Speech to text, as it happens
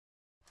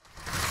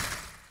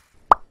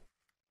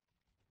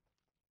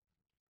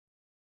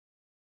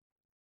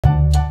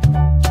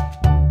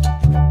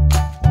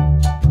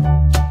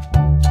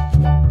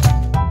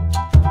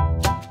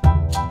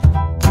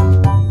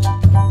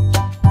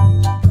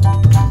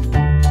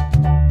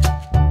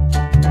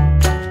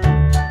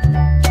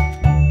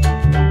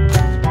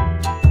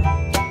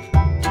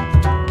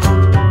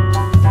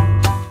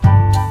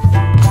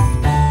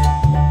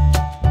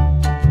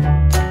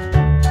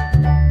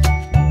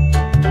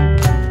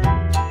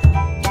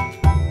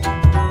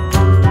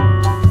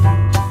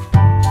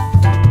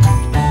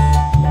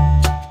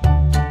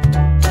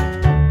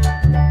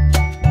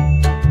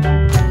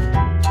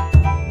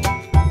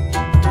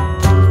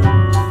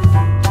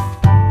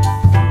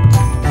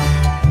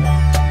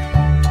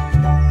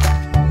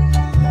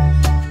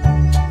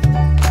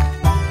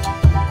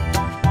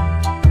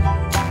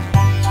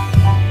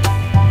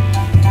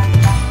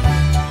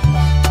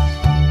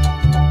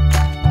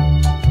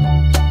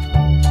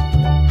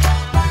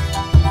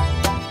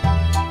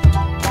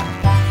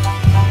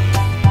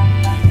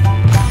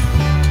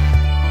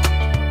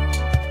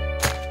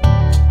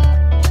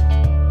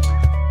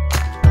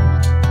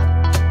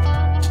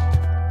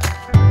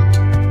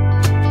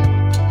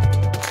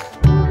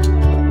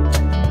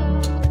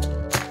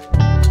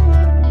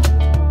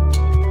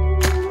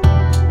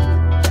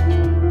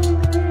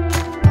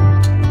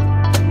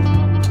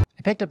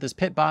picked up this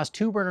Pit Boss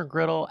 2-burner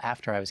griddle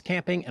after I was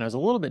camping, and I was a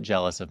little bit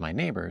jealous of my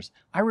neighbors.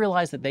 I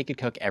realized that they could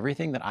cook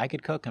everything that I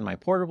could cook on my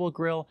portable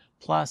grill,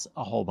 plus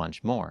a whole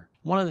bunch more.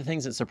 One of the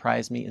things that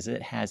surprised me is that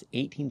it has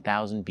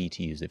 18,000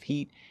 BTUs of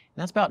heat,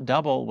 and that's about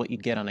double what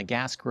you'd get on a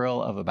gas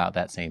grill of about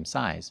that same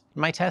size.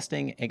 In my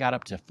testing, it got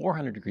up to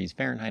 400 degrees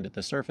Fahrenheit at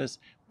the surface,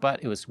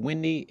 but it was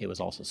windy, it was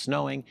also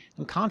snowing.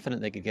 I'm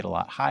confident they could get a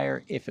lot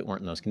higher if it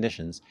weren't in those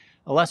conditions.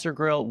 A lesser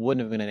grill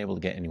wouldn't have been able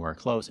to get anywhere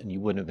close, and you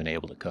wouldn't have been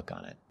able to cook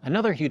on it.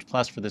 Another huge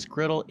plus for this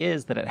griddle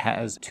is that it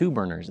has 2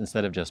 burners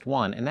instead of just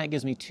 1, and that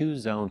gives me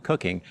 2-zone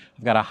cooking.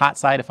 I've got a hot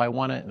side if I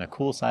want it and a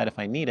cool side if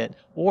I need it,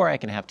 or I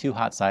can have 2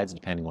 hot sides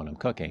depending on what I'm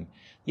cooking.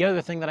 The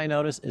other thing that I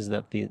noticed is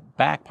that the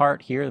back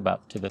part here,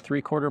 about to the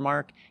 3/4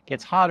 mark,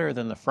 gets hotter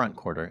than the front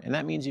quarter, and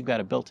that means you've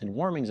got a built-in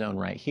warming zone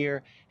right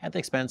here at the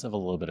expense of a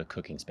little bit of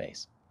cooking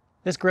space.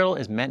 This griddle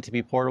is meant to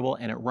be portable,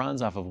 and it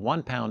runs off of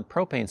 1-pound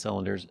propane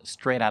cylinders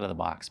straight out of the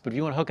box. But if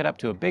you want to hook it up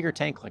to a bigger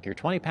tank like your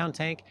 20-pound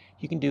tank,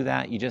 you can do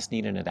that. You just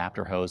need an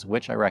adapter hose,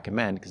 which I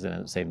recommend because it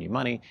ends up saving you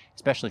money,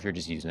 especially if you're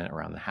just using it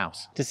around the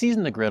house. To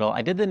season the griddle,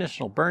 I did the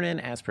initial burn-in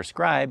as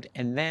prescribed,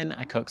 and then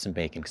I cooked some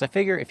bacon because I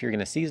figure if you're going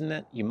to season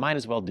it, you might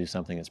as well do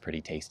something that's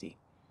pretty tasty.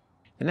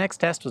 The next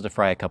test was to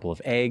fry a couple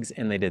of eggs,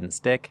 and they didn't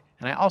stick,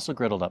 and I also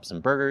griddled up some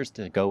burgers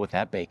to go with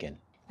that bacon.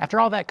 After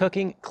all that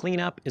cooking,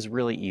 cleanup is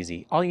really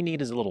easy. All you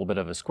need is a little bit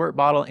of a squirt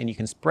bottle, and you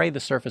can spray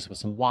the surface with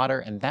some water,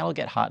 and that'll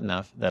get hot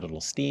enough that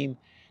it'll steam.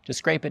 Just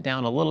scrape it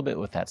down a little bit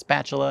with that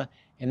spatula,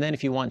 and then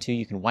if you want to,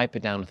 you can wipe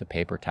it down with a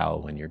paper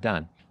towel when you're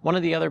done. One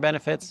of the other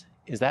benefits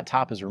is that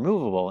top is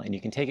removable, and you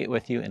can take it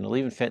with you, and it'll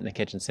even fit in the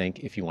kitchen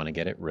sink if you want to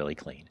get it really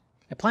clean.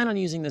 I plan on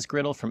using this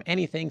griddle from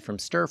anything from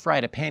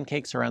stir-fry to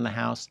pancakes around the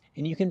house,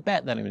 and you can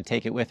bet that I'm going to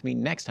take it with me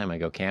next time I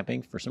go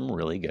camping for some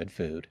really good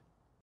food.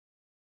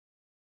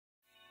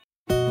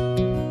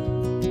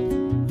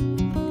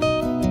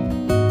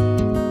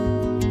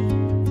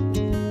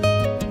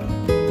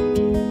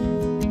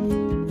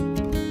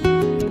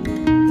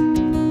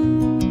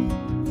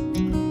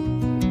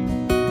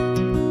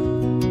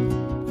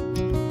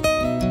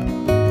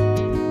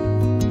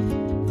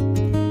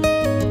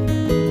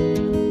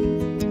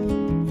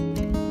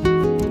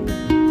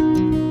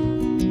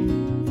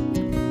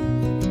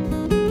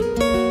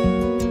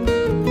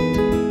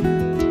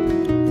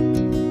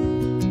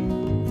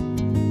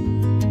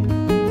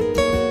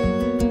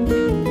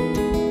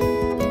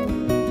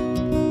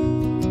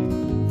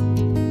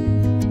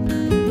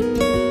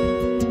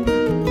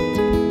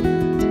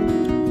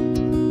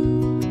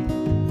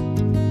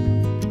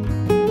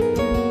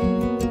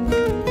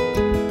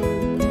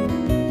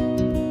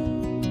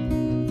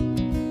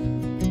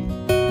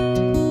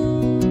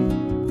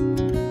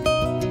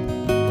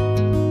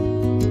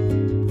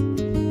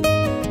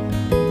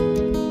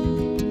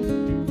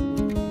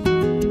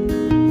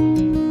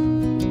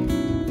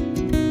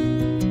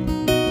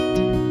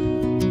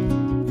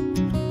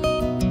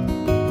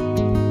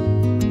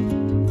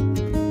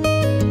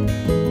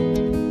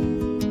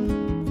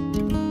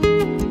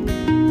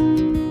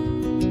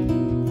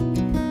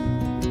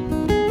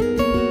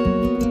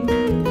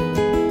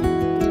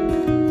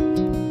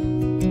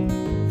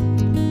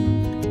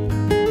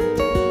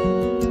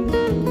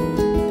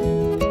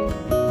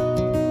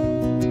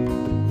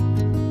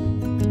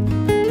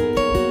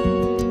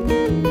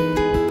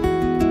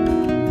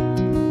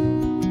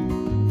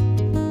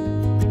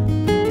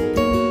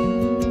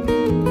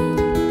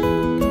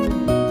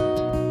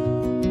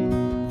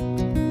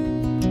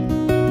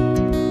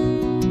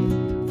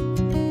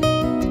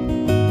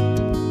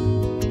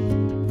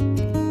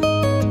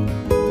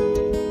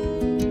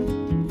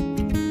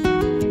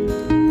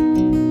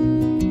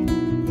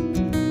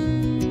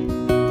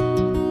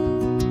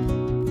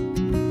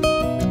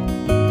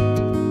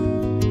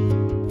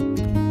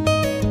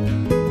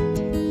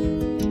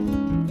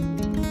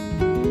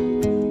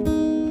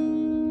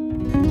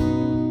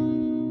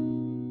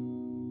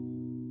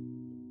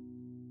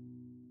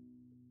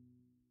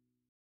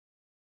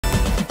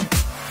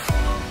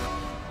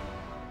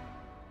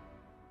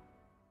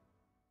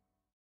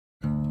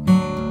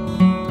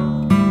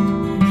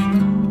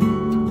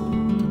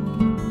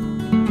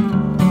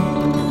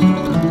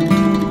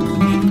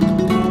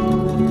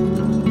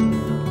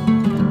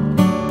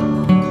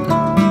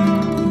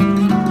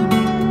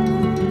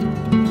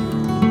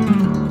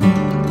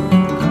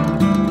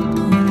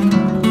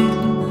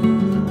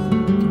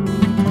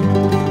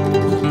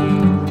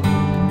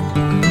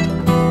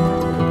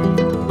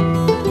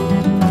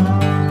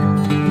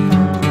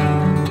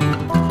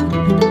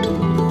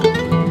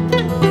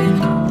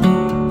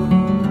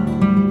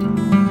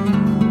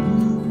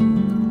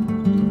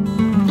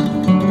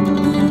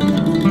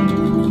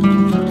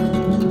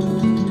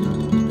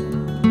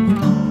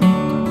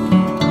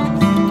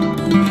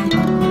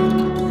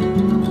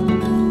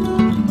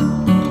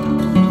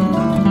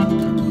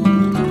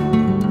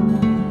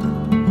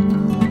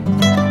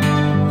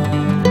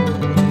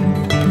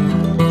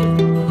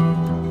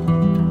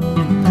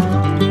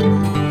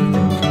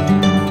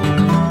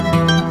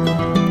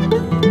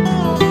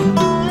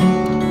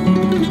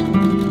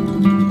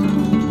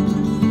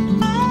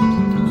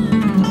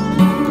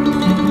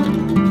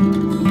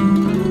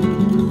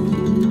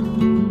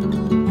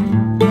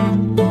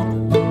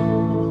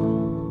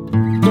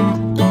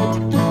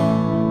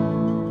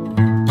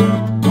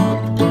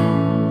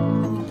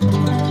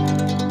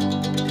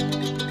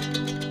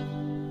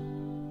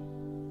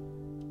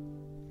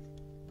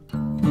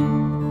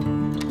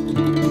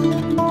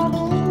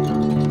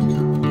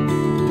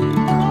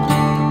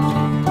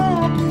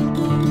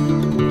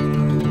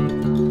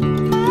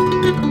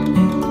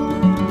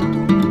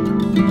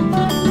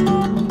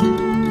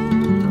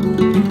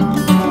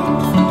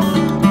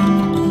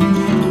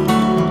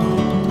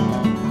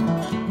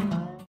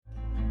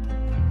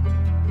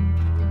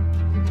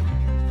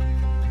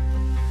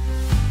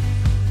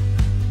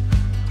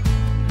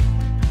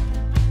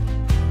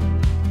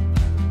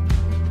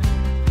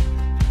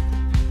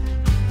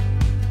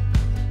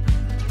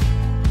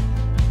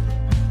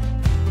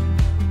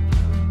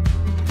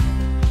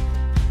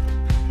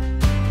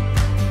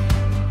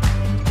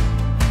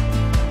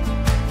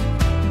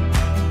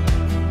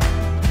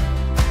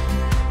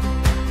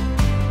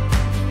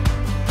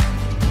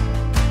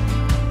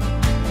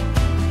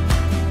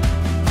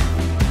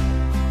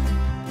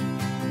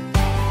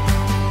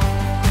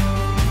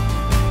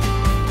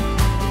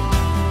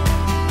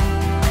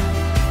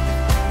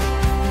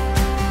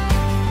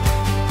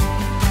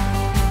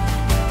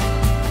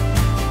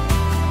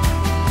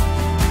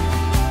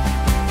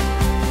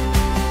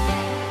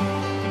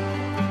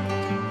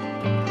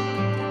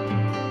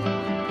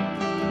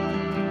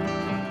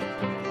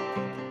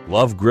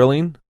 Love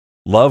grilling?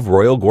 Love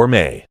Royal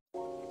Gourmet.